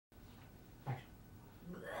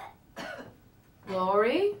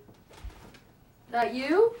Lori? That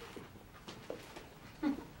you?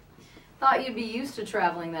 Thought you'd be used to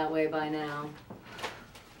traveling that way by now.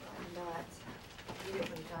 I'm not. You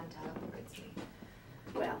didn't when John teleports me.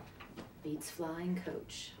 Well, beats flying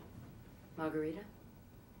coach. Margarita?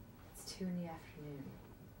 It's 2 in the afternoon.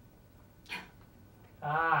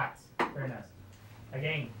 Ah, very nice.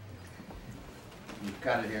 Again. You've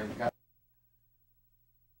got it here. We've got it.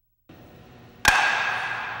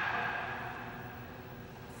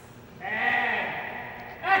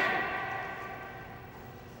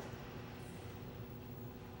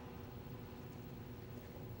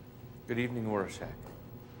 Good evening, Rorschach.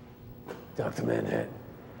 Dr. Manhattan,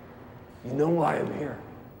 you know why I'm here.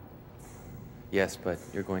 Yes, but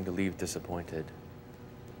you're going to leave disappointed.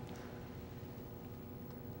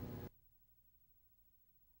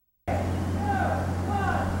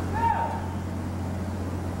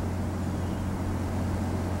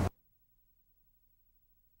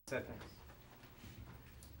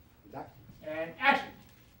 And action!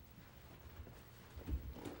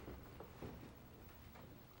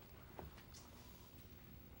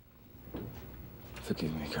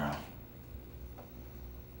 Forgive me, Carl.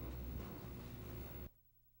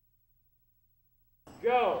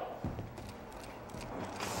 Go!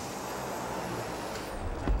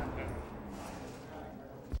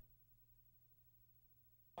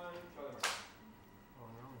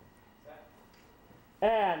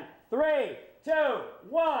 And 3, 2,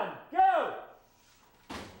 1, go!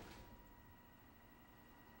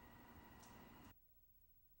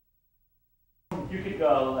 You could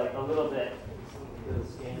go like a little bit,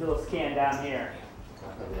 a little scan down here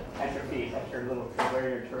at your feet, at your little, where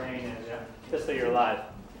your terrain is, yeah? Just so you're alive.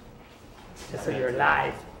 Just so you're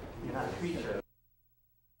alive. You're not a creature.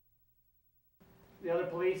 The other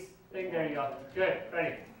police thing, there you go. Good,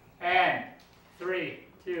 ready. And 3,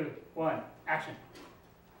 2, 1, action.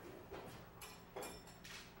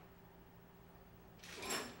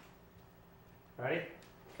 Ready?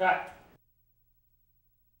 Cut.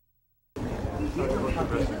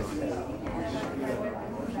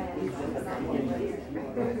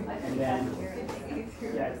 And then,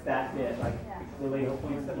 yeah, it's that bit, like the lady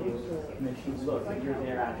points at you, and then she looks like you're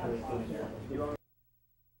there actually.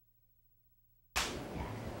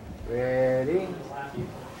 Ready?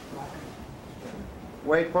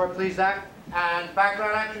 Wait for it, please, Zach. And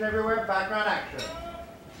background action everywhere. Background action.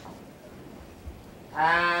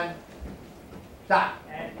 And stop.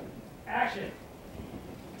 And action.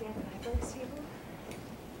 Dan, can I go to table?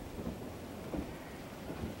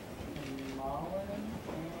 And Mullen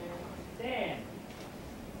and Dan.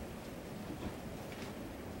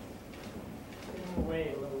 A little way,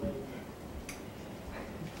 a little way.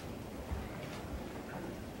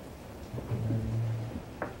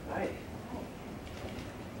 Hi.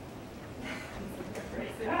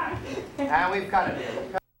 And we've cut it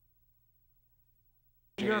here.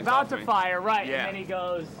 You're about to fire, right? Yeah. And then he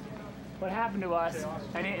goes, "What happened to us?"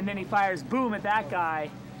 And then he fires, boom, at that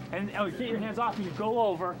guy. And oh, you get your hands off and you go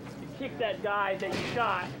over, you kick that guy that you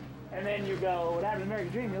shot, and then you go, "What happened to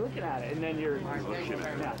American Dream?" You're looking at it, and then you're.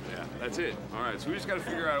 Yeah, that's it. All right, so we just got to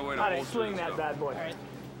figure out a way to How to holster swing this that stuff. bad boy.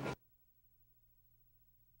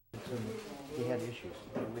 He had issues.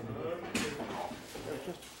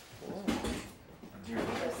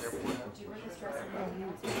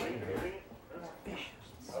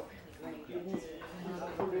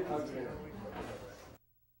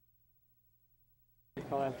 They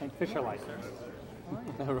call that thing Fisher license.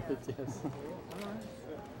 Right, yes.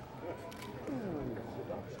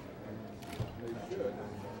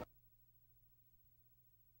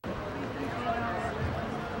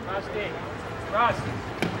 Russ,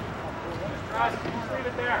 just leave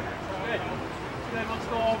it there. Good. Good, let's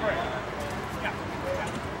go over it. Yeah.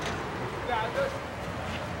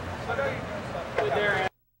 Good there.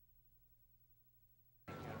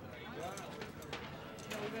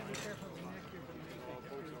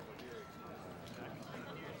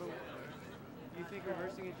 You think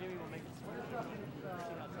reversing it, Jimmy, will make it smarter?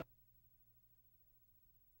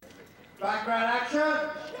 Background action.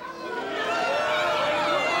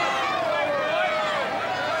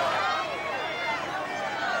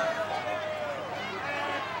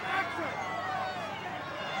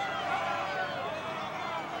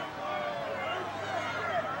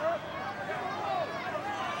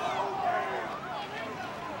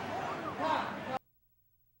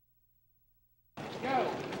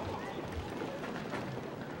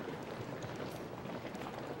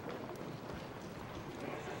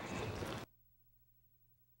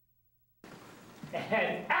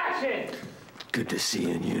 And action! Good to see you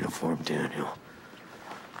in uniform, Daniel.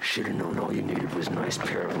 should have known all you needed was a nice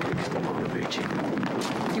pair of legs to motivate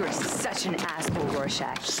you. You're such an asshole,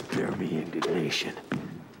 Rorschach. Spare me indignation.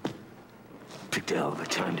 Picked a hell of a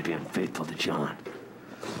time to be unfaithful to John.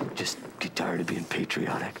 Just get tired of being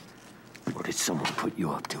patriotic. Or did someone put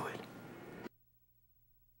you up to it?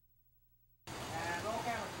 And roll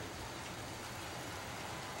camera,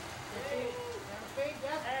 please.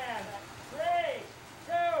 And 3,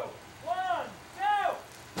 2, 1, go!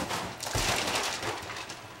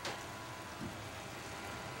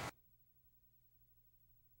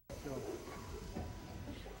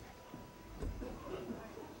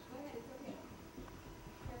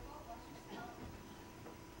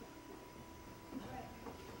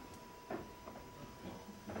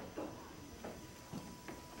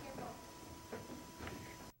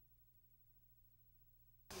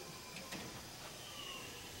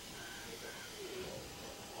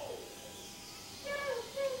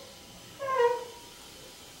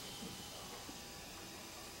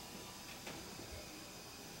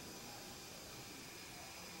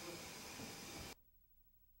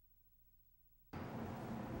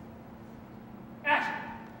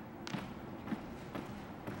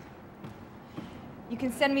 You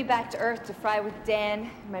can send me back to Earth to fry with Dan,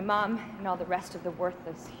 my mom, and all the rest of the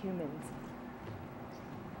worthless humans.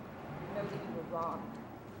 I know that you were wrong.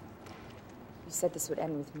 You said this would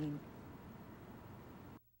end with me